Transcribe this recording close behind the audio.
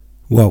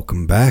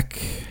Welcome back,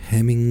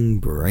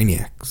 Hemming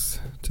Brainiacs,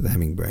 to the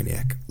Hemming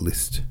Brainiac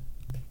List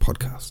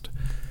podcast.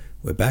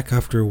 We're back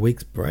after a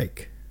week's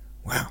break.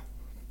 Wow,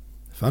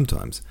 fun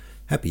times.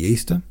 Happy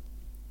Easter,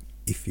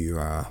 if you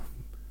are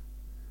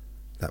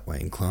that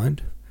way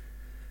inclined.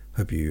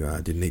 Hope you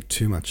didn't eat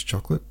too much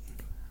chocolate.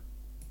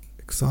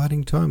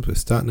 Exciting times. We're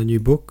starting a new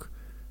book,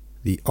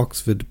 the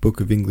Oxford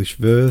Book of English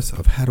Verse.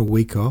 I've had a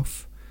week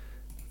off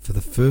for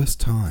the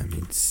first time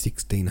in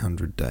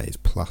 1,600 days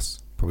plus.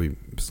 Probably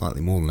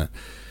slightly more than that.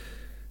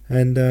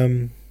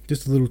 And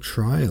just a little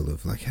trial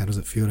of how does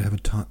it feel to have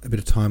a bit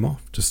of time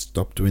off, to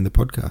stop doing the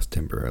podcast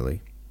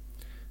temporarily.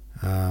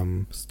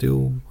 I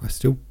still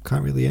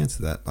can't really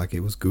answer that.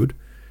 It was good.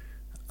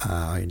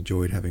 I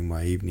enjoyed having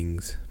my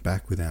evenings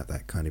back without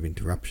that kind of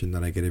interruption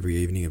that I get every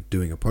evening of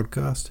doing a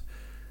podcast.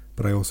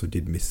 But I also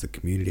did miss the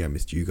community. I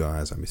missed you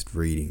guys. I missed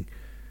reading.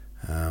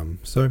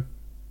 So,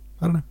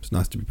 I don't know. It's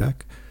nice to be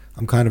back.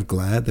 I'm kind of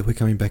glad that we're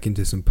coming back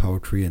into some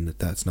poetry and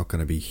that's not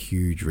going to be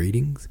huge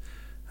readings.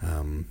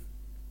 I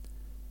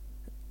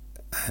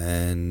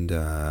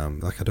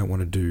don't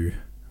want to do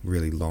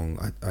really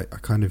long. I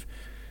kind of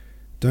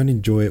don't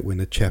enjoy it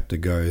when a chapter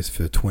goes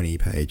for 20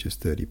 pages,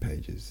 30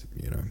 pages,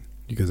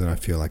 because then I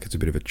feel like it's a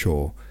bit of a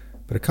chore.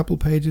 But a couple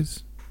of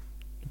pages,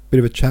 a bit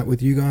of a chat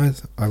with you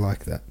guys, I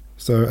like that.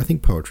 So I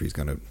think poetry is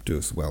going to do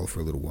us well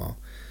for a little while.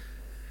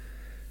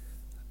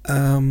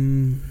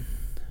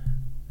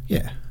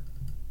 Yeah.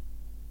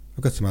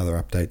 I've got some other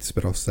updates,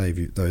 but I'll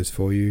save those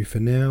for you for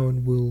now,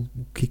 and we'll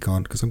kick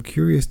on because I'm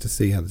curious to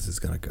see how this is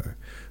going to go.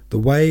 The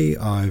way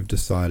I've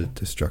decided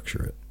to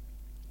structure it,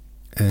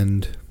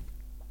 and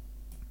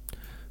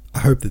I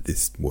hope that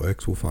this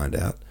works. We'll find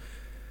out.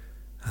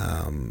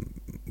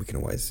 We can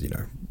always,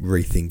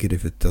 rethink it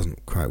if it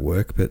doesn't quite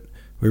work. But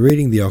we're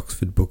reading the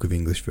Oxford Book of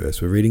English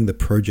Verse. We're reading the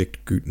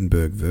Project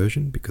Gutenberg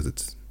version because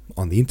it's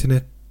on the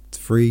internet. It's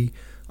free.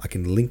 I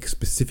can link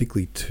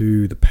specifically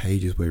to the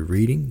pages we're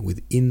reading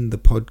within the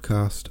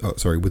podcast.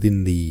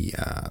 Within the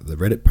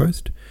Reddit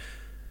post.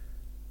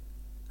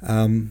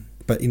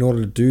 But in order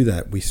to do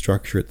that, we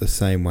structure it the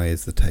same way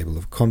as the table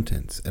of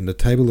contents. And the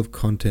table of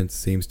contents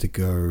seems to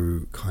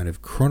go kind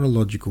of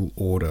chronological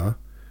order,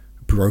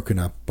 broken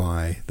up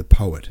by the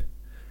poet.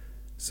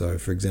 So,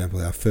 for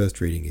example, our first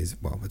reading is,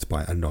 it's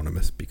by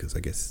Anonymous, because I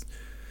guess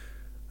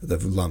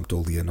they've lumped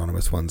all the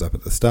anonymous ones up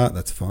at the start.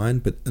 That's fine.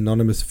 But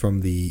Anonymous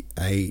from the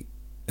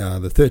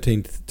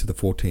 13th to the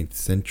 14th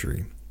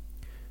century.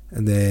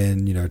 And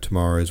then,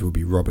 tomorrow's will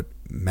be Robert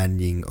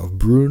Manning of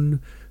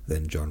Brunn,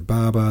 then John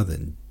Barber,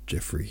 then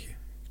Geoffrey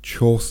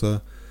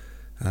Chaucer.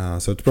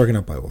 So it's broken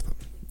up by author.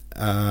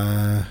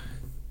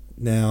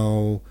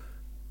 Now,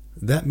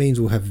 that means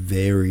we'll have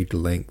varied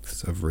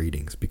lengths of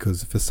readings,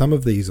 because for some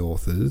of these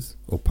authors,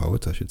 or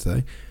poets I should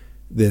say,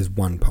 there's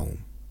one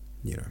poem,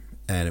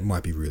 and it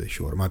might be really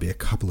short. It might be a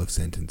couple of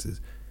sentences,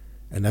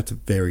 and that's a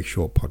very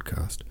short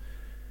podcast.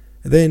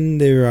 Then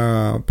there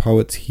are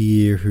poets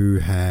here who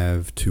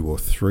have 2 or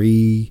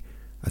 3.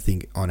 I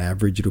think on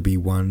average it'll be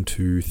 1,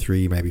 2,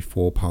 3, maybe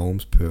 4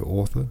 poems per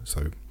author,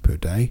 so per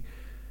day.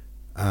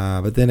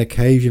 But then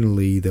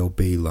occasionally there'll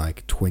be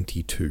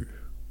 22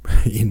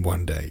 in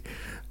one day,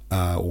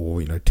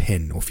 or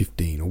 10 or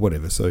 15 or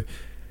whatever. So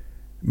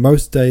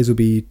most days will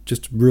be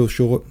just real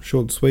short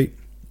and sweet.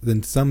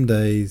 Then some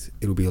days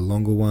it'll be a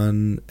longer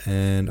one,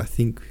 and I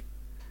think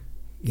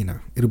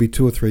it'll be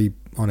 2 or 3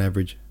 on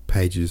average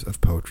pages of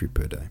poetry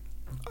per day.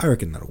 I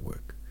reckon that'll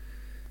work.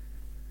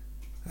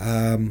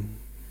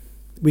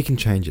 We can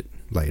change it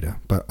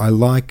later, but I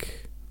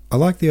like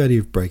the idea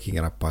of breaking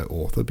it up by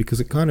author, because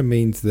it kind of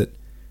means that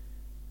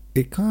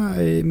our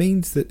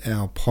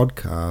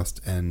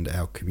podcast and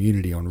our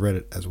community on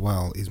Reddit as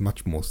well is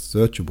much more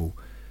searchable,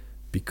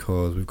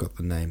 because we've got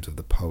the names of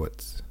the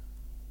poets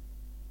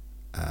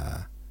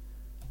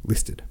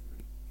listed.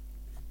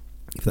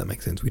 If that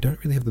makes sense. We don't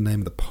really have the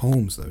name of the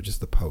poems though, just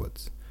the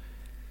poets.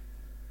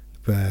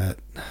 But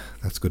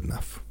that's good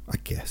enough, I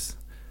guess.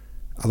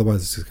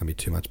 Otherwise, it's just going to be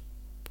too much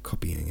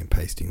copying and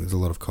pasting. There's a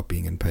lot of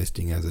copying and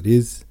pasting as it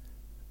is.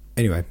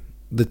 Anyway,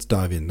 let's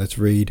dive in. Let's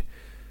read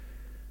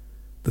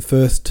the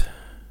first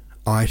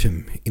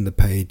item in the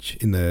page,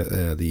 in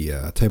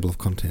the table of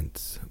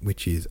contents,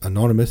 which is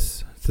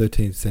Anonymous,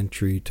 13th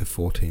century to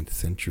 14th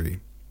century.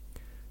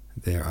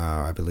 There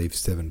are, I believe,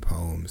 7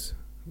 poems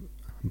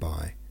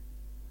by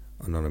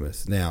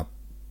Anonymous. Now,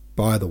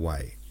 by the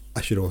way,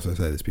 I should also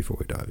say this before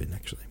we dive in,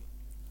 actually.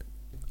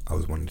 I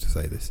was wanting to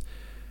say this.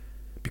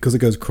 Because it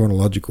goes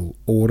chronological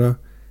order,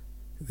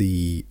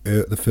 the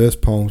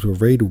first poems we'll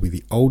read will be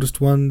the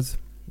oldest ones,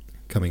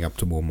 coming up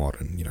to more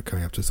modern,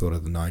 coming up to sort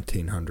of the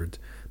 1900s.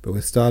 But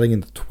we're starting in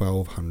the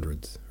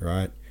 1200s,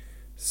 right?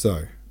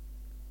 So,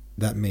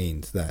 that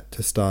means that,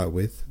 to start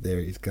with,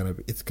 it's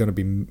going to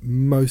be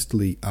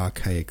mostly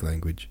archaic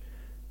language,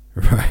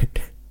 right?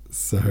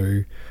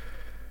 So,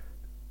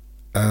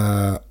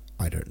 I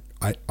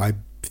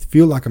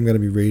feel like I'm going to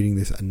be reading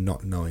this and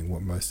not knowing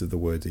what most of the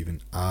words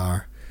even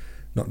are,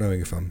 not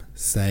knowing if I'm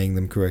saying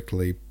them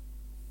correctly.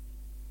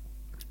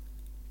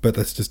 But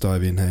let's just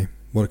dive in, hey.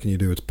 What can you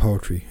do? It's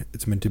poetry.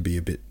 It's meant to be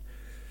a bit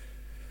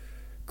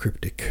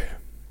cryptic.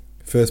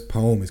 First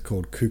poem is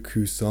called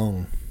Cuckoo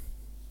Song.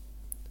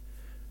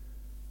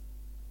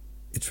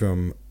 It's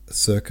from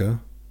circa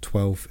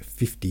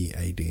 1250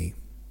 AD.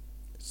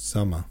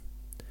 Summer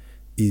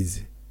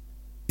is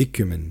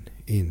Ikumen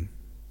in.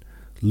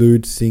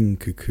 Lude sing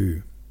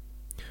cuckoo.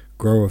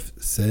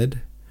 Groweth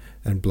sed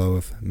and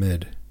bloweth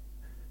med.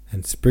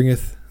 And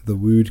springeth the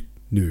wood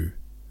new.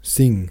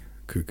 Sing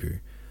cuckoo.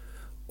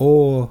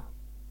 Or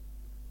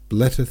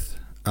bletteth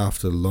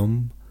after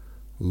lom.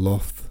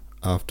 Loth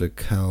after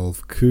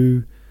calve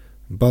coo.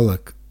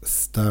 Bullock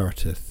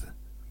starteth.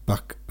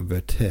 Buck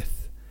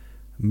verteth.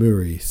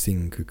 Murray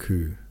sing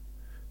cuckoo.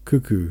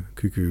 Cuckoo,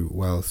 cuckoo,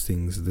 while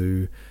sings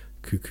thou.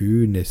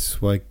 Cuckoo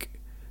neswike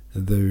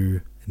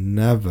thou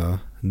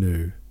never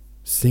knew.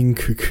 Sing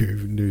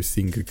cuckoo, no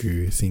sing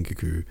cuckoo, sing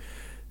cuckoo,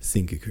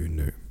 sing cuckoo,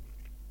 no.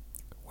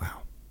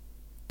 Wow.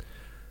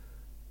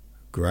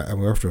 Great, and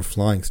we're off to a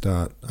flying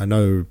start. I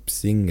know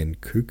sing and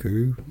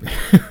cuckoo.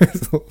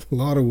 There's a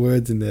lot of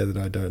words in there that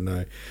I don't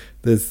know.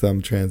 There's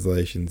some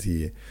translations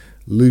here.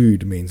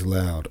 Lude means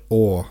loud,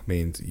 or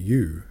means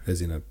you,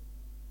 as in a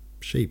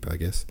sheep, I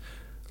guess.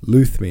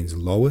 Luth means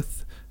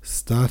loweth,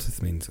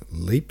 starteth means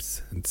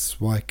leaps, and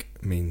swike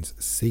means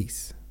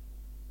cease.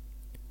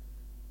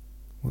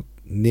 What?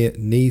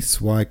 Ne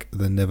swike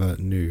the never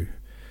knew.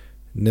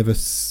 Never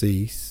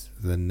cease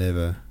the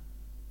never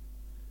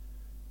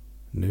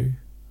knew?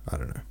 I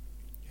don't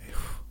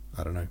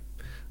know.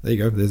 There you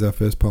go, there's our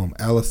first poem.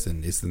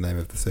 Alison is the name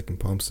of the second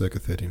poem, circa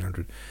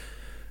 1300.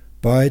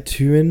 By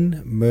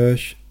Tuin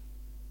Mersh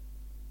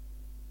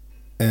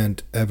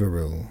and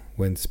Averill,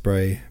 when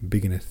spray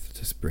beginneth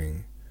to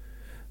spring,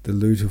 the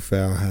little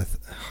fowl hath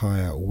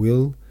higher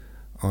will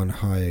on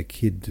higher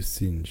kid to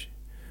singe.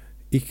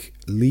 Ich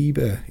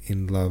liebe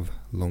in love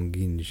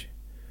longinge,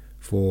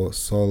 for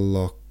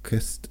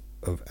solokest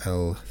of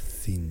al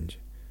thinge.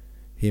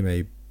 He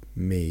may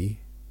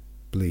me,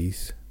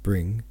 blease,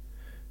 bring,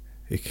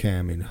 ich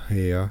kam in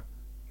her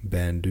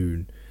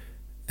bandoon,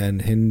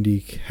 and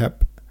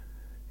handicap,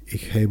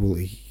 ich hebel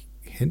ich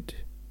hent,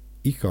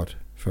 ich got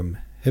from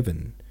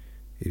heaven,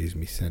 it is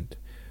me sent.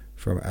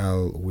 From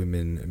all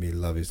women me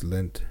love is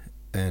lent,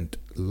 and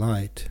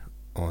light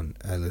on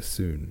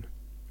Alisoon.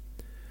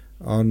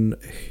 On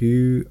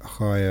who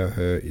higher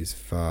her is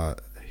far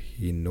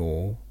he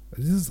nor.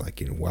 This is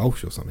like in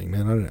Welsh or something,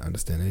 man. I don't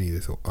understand any of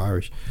this, or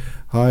Irish.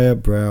 Higher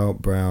brow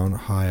brown,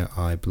 higher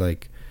eye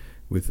Blake,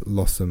 with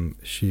lossome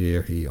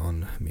sheer he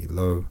on me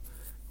low,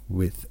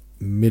 with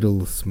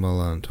middle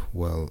smallant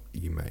well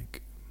you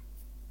make.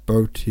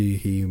 Boaty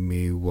he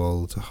me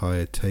wool to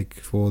higher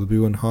take, for the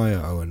boo and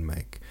higher Owen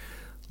make.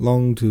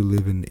 Long to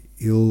live in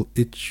ill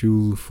it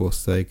shul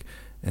forsake,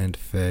 and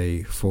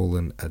fay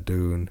fallen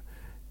adoon,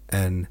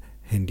 and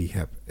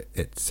handicap,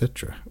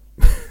 etc.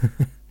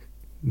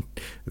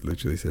 It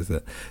literally says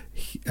that.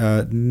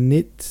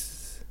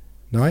 Nights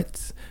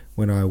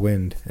when I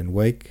wend and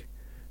wake,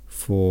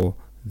 for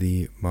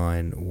the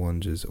mine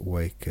wanders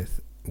waketh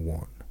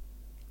one.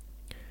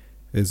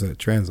 There's a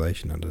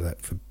translation under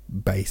that for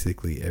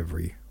basically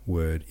every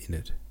word in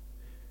it.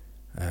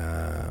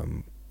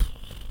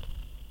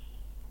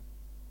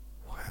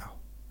 Wow.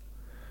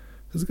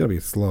 This is going to be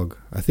a slog.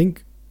 I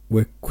think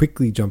we're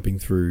quickly jumping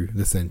through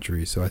the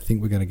centuries, so I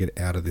think we're going to get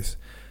out of this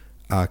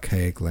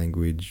archaic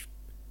language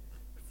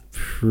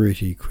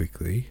pretty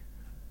quickly.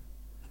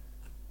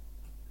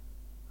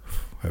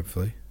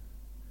 Hopefully.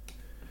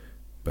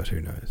 But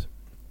who knows.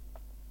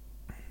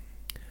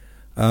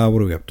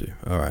 What are we up to?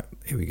 Alright,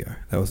 here we go.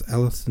 That was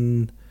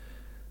Alison.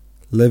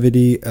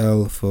 Levity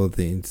L for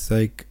the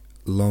sake.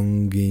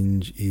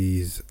 Longinge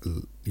is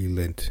he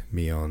lent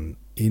me on.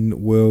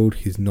 In world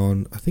his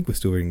non. I think we're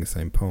still reading the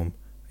same poem.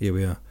 Here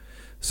we are.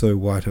 So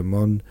white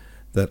amon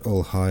that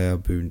all higher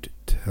boont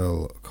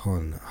tell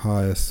con.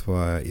 Higher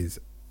swire is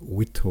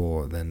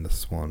whiter than the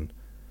swan.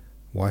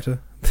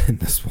 Whiter than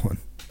the swan.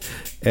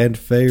 And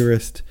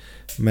fairest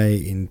may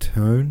in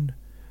tone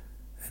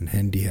and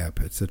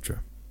handihap,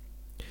 etc.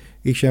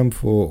 Isham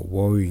for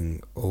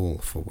woeing all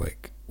for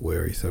wake,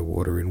 wary so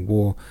water in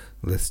war,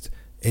 lest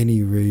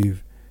any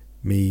reeve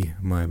me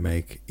my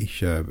make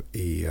ishab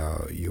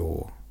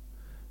your.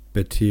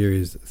 Betir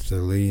is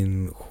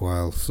Thelene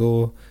while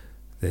sore,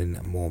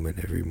 then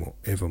Mormon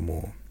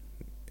evermore.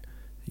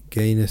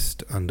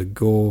 Gainest under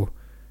gore,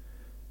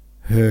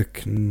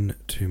 hearken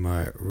to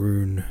my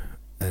rune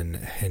and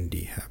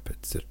handihap,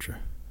 etc.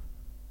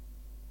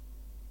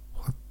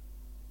 What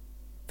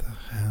the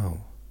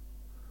hell?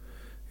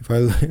 If I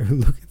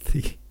look at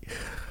the,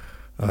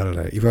 I don't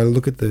know, if I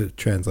look at the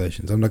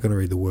translations, I'm not going to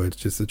read the words,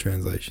 just the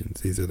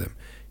translations. These are them.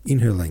 In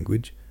her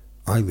language,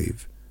 I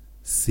live,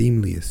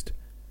 seemliest,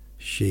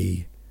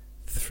 she,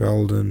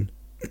 thralden,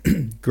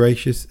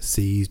 gracious,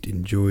 seized,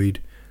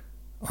 enjoyed,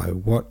 I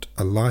what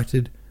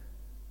alighted,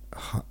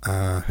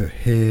 her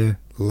hair,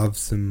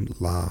 lovesome,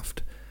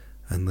 laughed,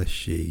 unless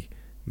she,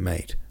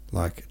 mate,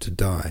 like to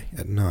die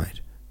at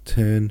night,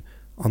 turn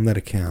on that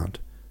account,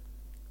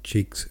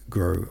 cheeks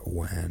grow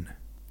wan.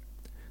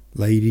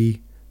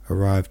 Lady,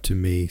 arrived to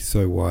me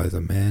so wise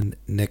a man,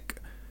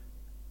 neck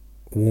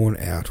worn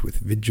out with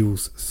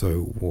vigils,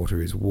 so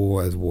water is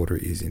war as water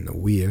is in the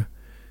weir.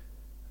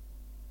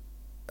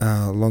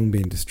 Long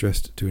been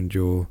distressed to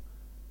endure,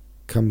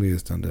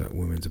 comeliest under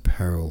women's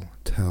apparel,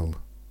 tale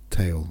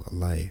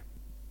lay.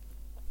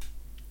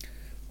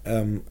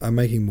 I'm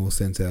making more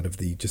sense out of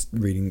the just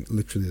reading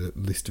literally the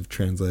list of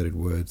translated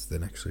words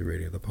than actually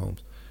reading the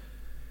poems.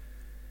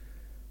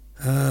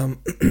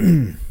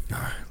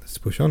 Let's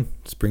push on.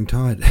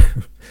 Springtide.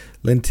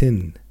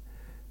 Lenten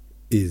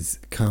is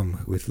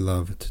come with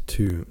love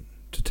to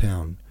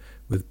town,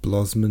 with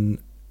blosman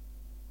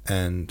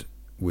and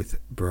with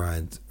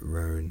bride's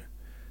roan,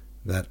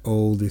 that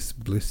all this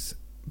bliss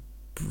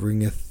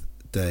bringeth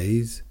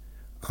days,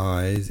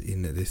 eyes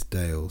in this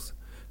dales,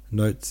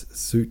 notes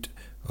suit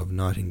of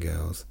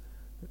nightingales,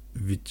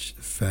 which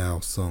foul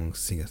song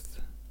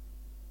singeth.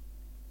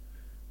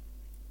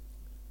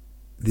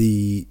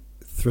 The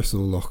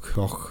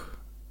Thresselloch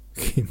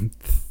in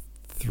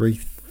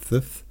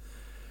threetheth,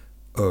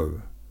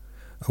 oh,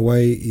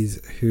 away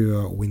is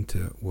her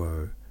winter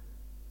woe,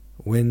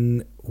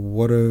 when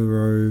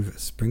waterrove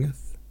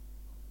springeth,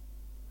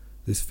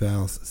 this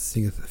fowl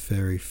singeth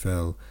fairy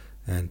fell,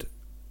 and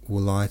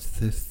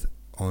lighteth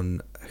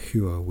on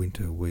her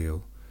winter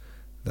wheel,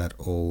 that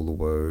all the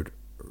woad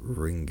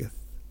ringeth.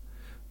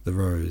 The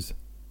rose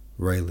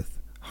raileth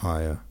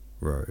higher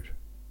road,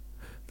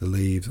 the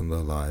leaves on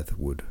the lithe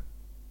wood,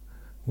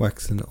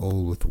 waxen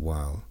all with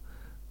while,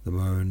 the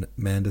moan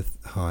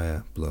mandeth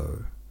higher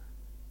blow,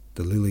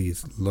 the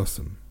lilies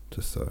blossom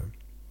to sow,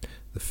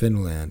 the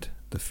fennel ant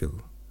to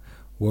fill,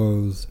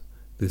 woes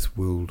this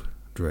wild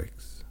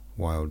drakes,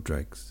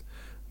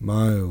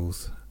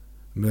 miles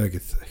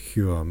mergeth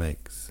hure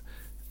makes,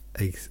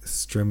 a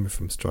strem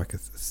from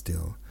striketh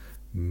still,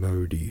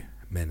 modi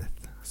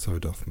meneth, so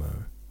doth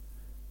mow,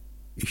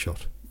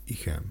 ishot,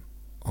 icham,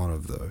 on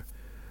of though,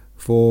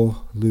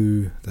 for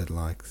loo that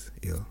likes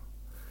ill.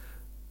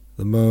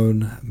 The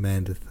moan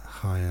mandeth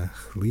higher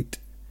fleet,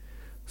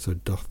 so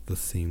doth the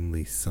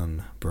seemly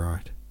sun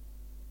bright.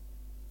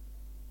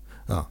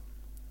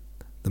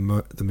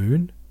 The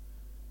moon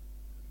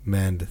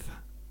mandeth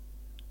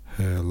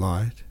her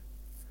light,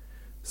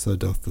 so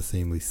doth the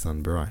seemly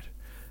sun bright.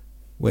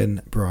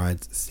 When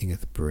brides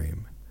singeth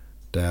bream,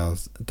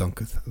 dowse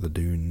dunketh the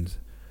dunes,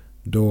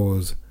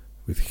 doors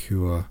with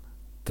hure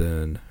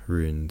dern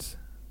ruins,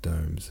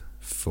 domes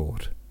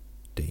fort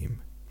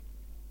deem.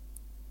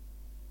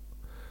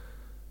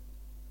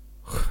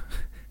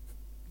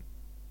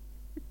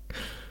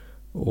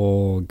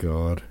 Oh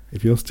God,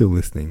 if you're still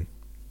listening,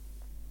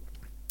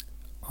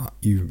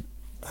 you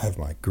have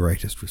my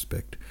greatest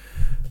respect.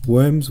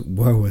 Worms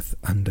woweth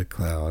under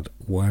cloud,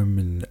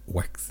 wormen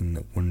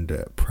waxen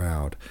wonder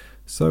proud,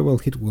 so well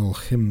hit will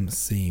him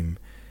seem,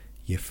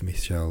 yef me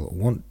shall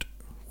want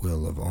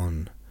will of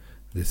on,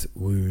 this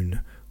wound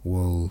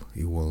wool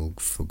you will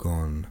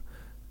forgone,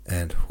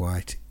 and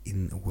white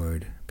in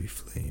word be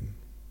flame.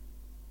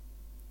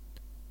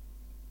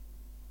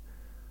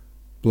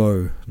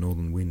 Blow,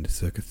 northern wind,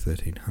 circa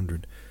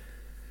 1300.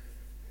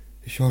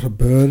 Shot a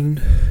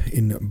burden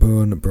in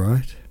burn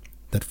bright,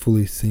 that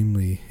fully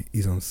seemly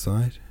is on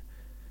sight.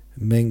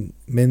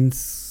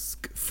 Men's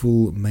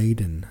full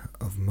maiden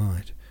of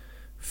might,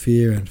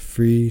 fear and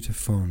free to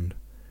fond,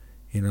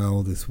 in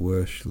all this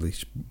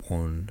worshlish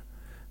one,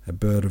 a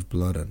bird of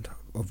blood and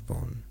of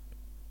bond.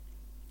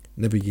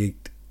 Never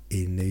yet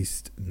in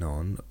east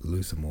none,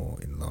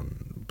 loosemore in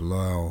Lon,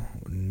 blow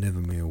never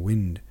mere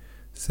wind,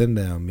 send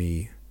thou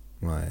me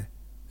my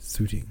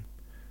suiting,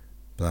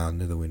 blow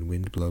netherwind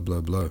wind, blow,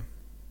 blow, blow,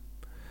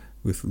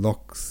 with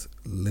locks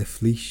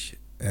leaflish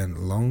and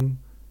long,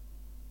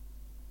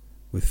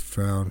 with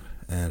frown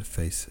and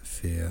face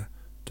fair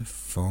to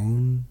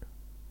fung,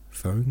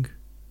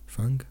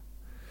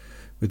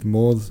 with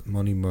moths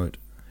money mote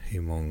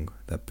hemong,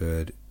 that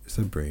bird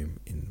so bream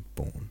in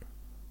born.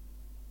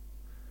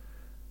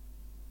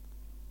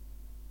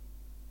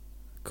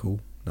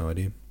 Cool, no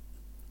idea.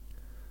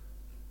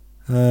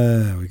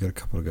 We got a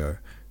couple to go.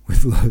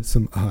 With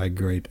loathsome eye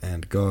great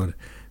and God,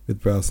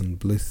 with brows and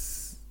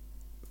bliss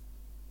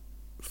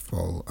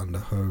fall under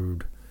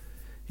hode,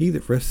 he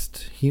that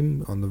rest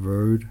him on the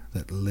road,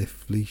 that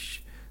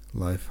leaflish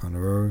life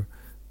unrow,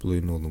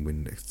 blue northern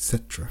wind,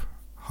 etc.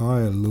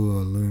 High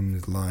allure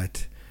looms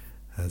light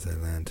as a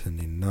lantern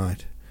in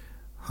night,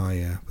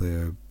 higher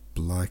there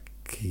black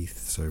heath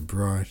so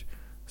bright,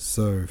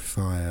 so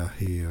fire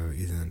here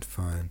isn't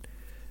fine.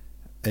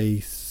 A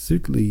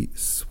suitly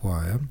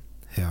swire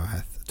how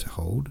hath to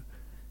hold,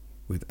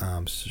 with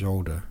arms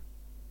shoulder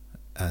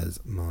as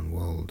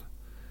Monwold,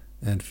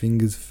 and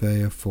fingers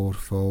fair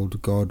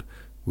fourfold, God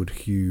would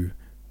hew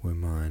were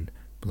mine,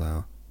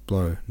 blow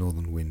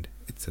northern wind,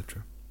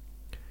 etc.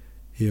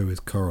 Here is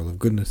coral of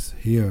goodness,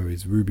 here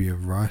is ruby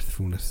of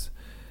rightfulness,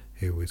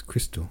 here is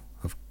crystal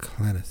of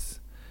clannis,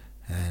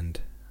 and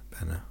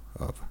banner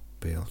of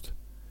Bealt.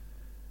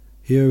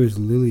 Here is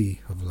lily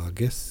of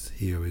largesse,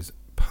 here is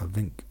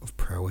pavink of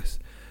prowess,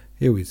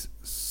 here is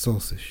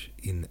Solstice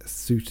in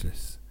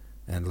suitness,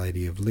 and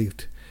lady of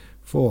light,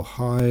 for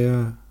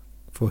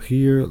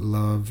here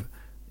love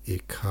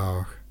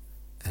Icar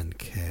and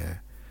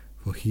care.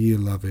 For here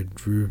loved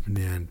droop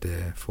near and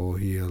there, for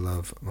here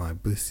love my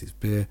bliss is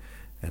bare,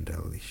 and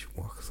Elish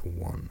walks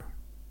one.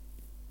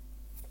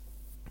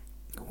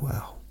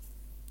 Wow.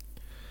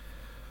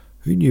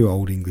 Who knew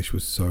Old English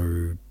was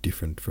so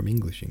different from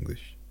English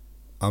English?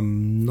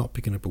 I'm not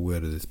picking up a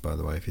word of this, by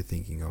the way, if you're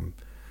thinking I'm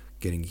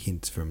getting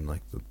hints from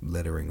like the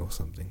lettering or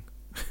something.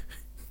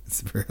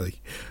 It's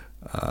really,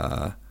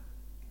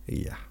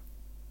 yeah.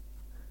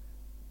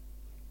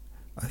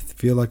 I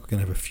feel like we're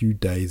going to have a few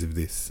days of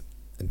this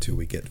until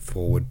we get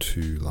forward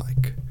to,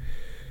 like,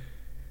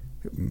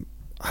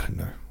 I don't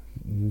know,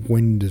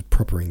 when does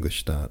proper English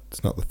start?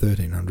 It's not the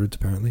 1300s,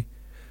 apparently.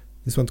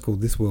 This one's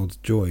called This World's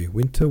Joy.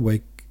 Winter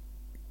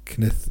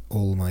wakeneth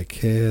all my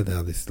care,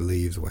 thou this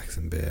leaves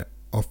waxen bare.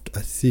 Oft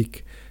I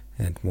seek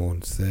and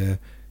mourn there,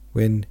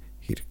 when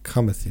it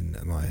cometh in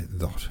my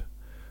thought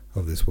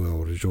of this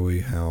world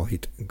joy, how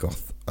it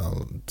goth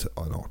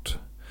not.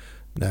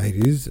 Now it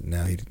is,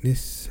 now it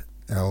is,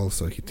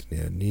 also hit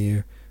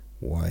near,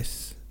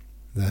 wise,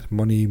 that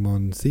money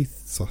mon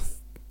seeth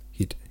soth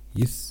hit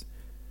yes,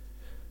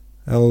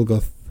 al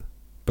goth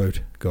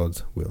boat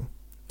God's will.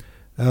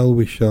 Al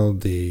we shall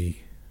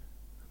thee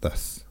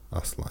thus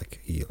us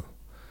like eel.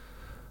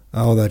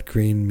 Al that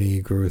green me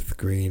growth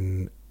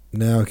green,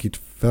 now it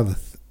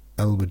felleth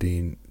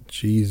Albadine.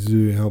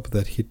 Jesu help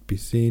that hit be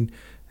seen,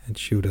 and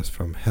shield us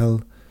from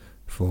hell,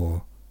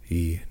 for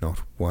he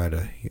not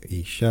wider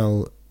he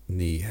shall,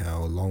 nee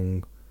how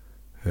long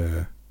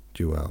her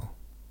duel.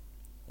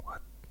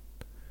 What?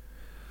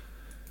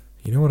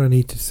 You know what I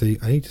need to see?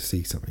 I need to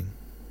see something.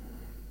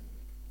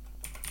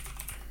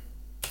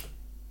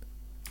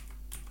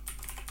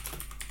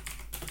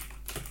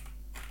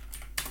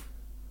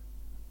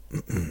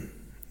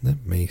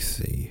 Let me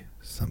see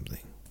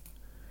something.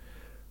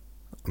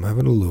 I'm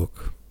having a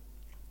look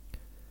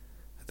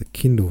at the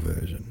Kindle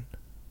version.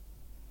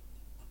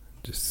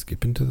 Just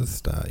skip into the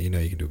start. You know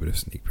you can do a bit of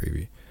sneak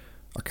preview.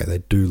 Okay, they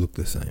do look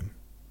the same.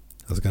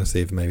 I was going to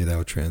see if maybe they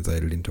were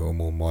translated into a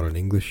more modern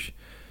English.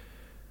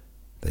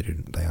 They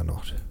didn't. They are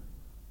not.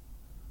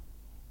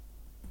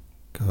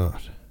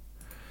 God,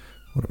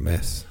 what a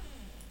mess.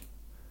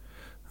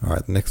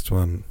 Alright, the next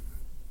one.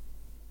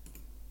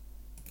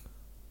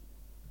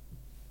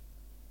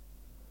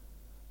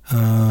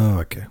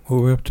 Okay,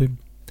 what we're up to?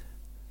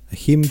 A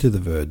Hymn to the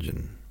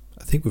Virgin.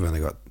 I think we've only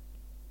got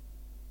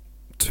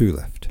 2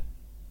 left.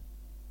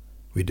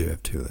 We do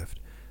have 2 left.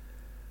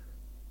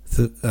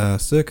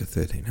 Circa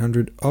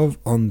 1300, of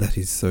on that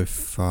is so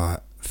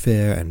far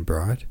fair and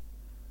bright,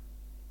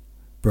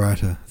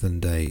 brighter than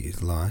day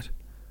is light.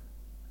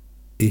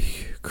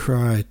 Ich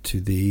cry to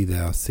thee,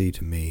 thou see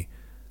to me,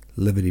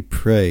 levity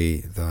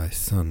pray thy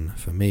Son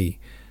for me,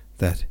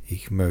 that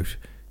ich mote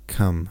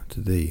come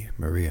to thee,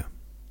 Maria.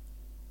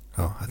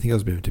 Oh, I think I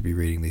was meant to be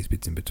reading these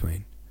bits in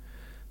between.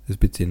 There's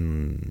bits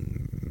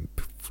in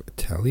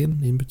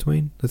Italian in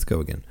between. Let's go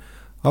again.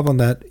 Of on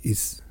that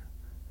is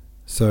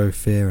so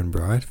fair and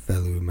bright,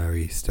 Velu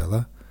Marie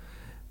Stella,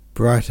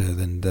 brighter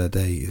than the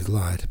day is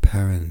light,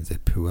 parens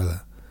et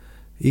puella.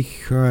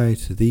 Ich cry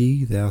to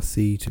thee, thou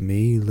see to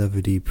me,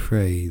 levity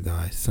pray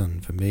thy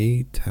Son for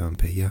me,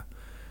 Tampia,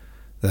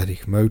 that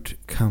ich mote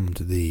come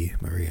to thee,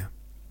 Maria.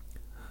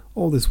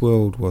 All this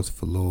world was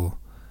for law,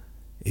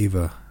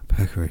 Eva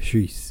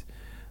Peccatrice,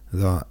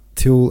 that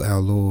till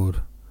our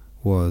Lord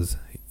was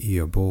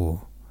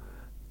Eobor,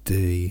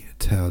 de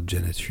tal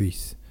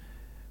genitrice.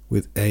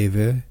 With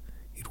Eva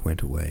it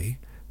went away,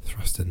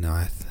 thrust a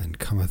knife, and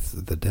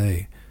cometh the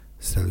day,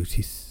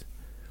 salutis.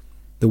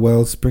 The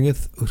well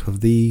springeth out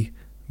of thee,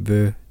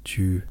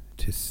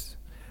 virtutis,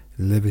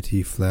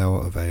 levity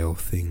flower of ale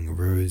thing,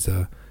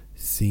 rosa,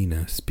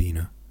 sina,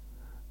 spina.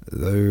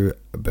 Though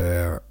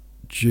bear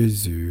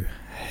Jesu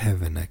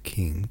heaven a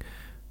king,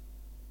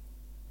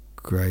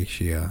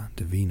 gratia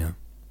divina.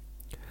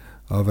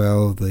 Of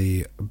ale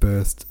the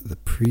burst the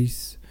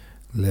priest,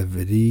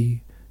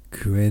 levity,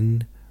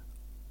 quen.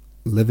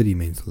 Levity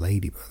means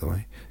lady, by the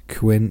way.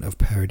 Quen of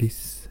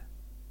Paradis,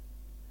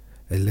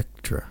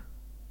 Electra,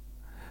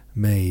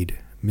 maid,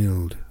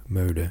 mild,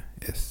 moda,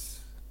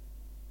 es,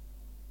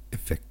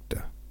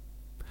 effecta.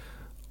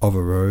 Of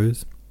a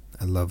rose,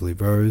 a lovely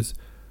rose,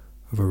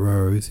 of a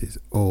rose is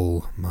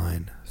all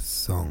mine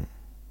song.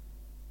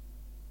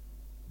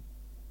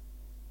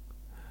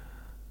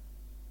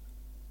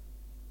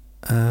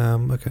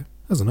 Okay,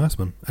 that was a nice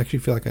one. I actually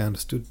feel like I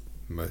understood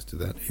most of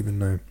that, even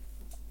though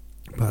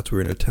parts were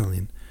in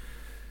Italian.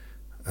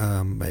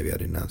 Maybe I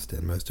didn't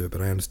understand most of it,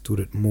 but I understood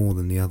it more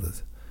than the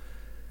others.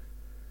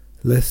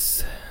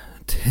 Less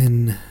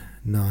 10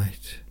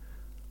 night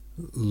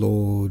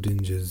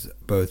Lordinges,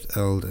 both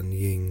eld and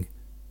ying.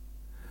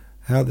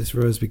 How this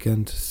rose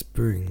began to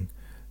spring,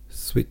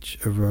 switch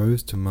a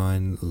rose to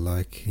mine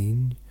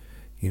liking,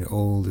 in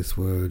all this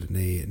word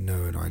ne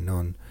known I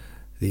none.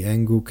 The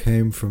angle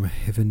came from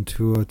heaven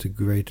to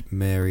great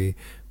Mary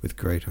with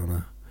great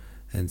honour,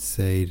 and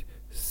said,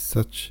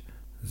 such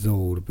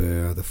zold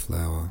bear the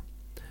flower.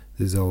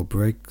 The zold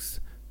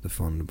breaks the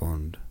fond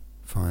bond,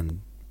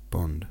 fine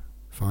bond,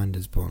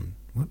 finder's bond.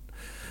 What?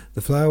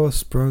 The flower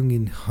sprung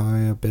in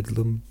higher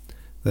bedlam,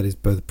 that is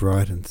both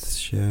bright and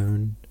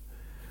shown.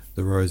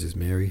 The rose is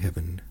Mary,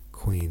 heaven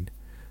queen,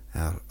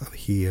 out of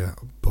here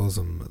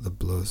bosom the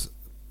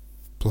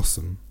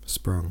blossom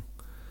sprung.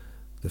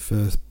 The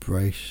first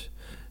branch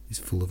is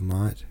full of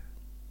might.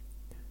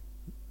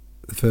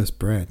 The first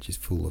branch is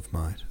full of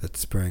might that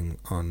sprang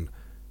on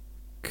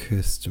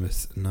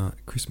Christmas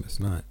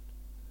night.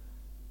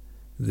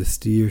 The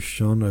steer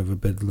shone over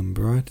bedlam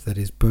bright, that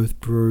is both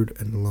broad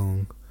and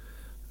long.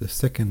 The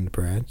second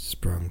branch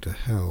sprung to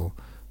hell,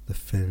 the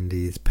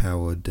fendy's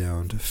power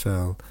down to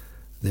fell.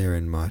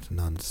 Therein might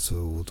none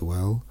soul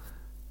dwell.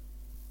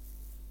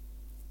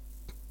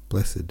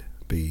 Blessed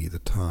be the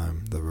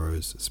time the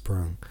rose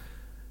sprung.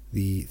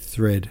 The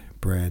thread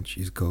branch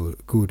is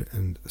good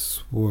and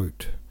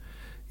swart.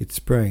 It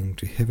sprang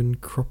to heaven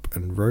crop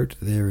and wrote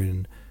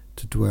therein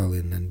to dwell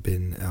in and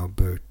been our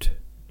boat.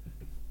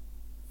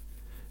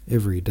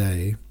 Every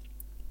day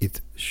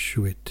it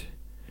shewit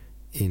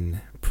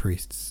in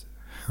priest's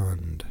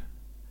hand.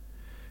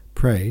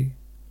 Pray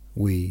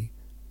we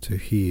to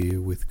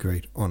hear with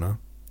great honour.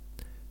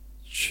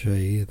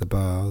 She the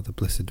bar, the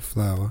blessed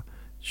flower,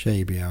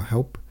 she be our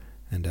help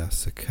and our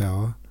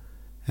succour,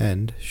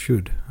 and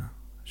should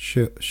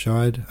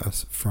shide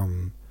us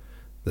from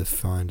the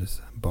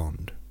finder's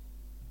bond.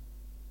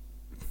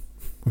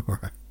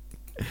 Alright,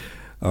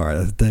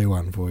 that's day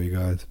one for you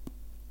guys.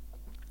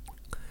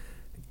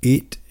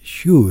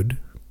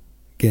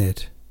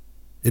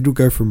 It'll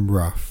go from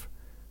rough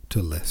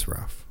to less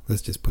rough.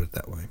 Let's just put it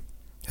that way.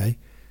 Okay?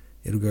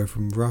 It'll go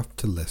from rough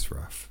to less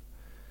rough.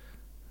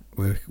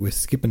 We're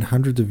skipping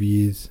hundreds of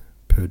years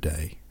per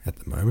day at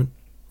the moment.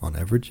 On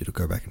average, it'll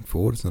go back and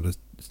forward.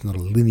 It's not a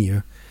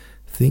linear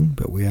thing,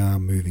 but we are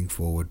moving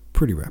forward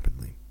pretty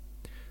rapidly.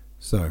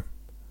 So,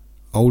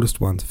 oldest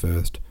ones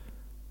first.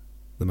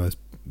 The most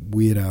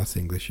weird ass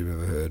English you've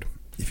ever heard.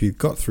 If you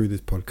got through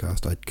this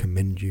podcast, I'd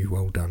commend you.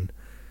 Well done.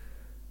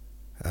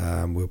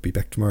 We'll be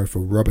back tomorrow for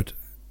Robert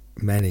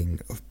Manning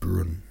of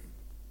Brunn.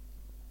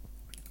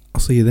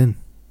 I'll see you then.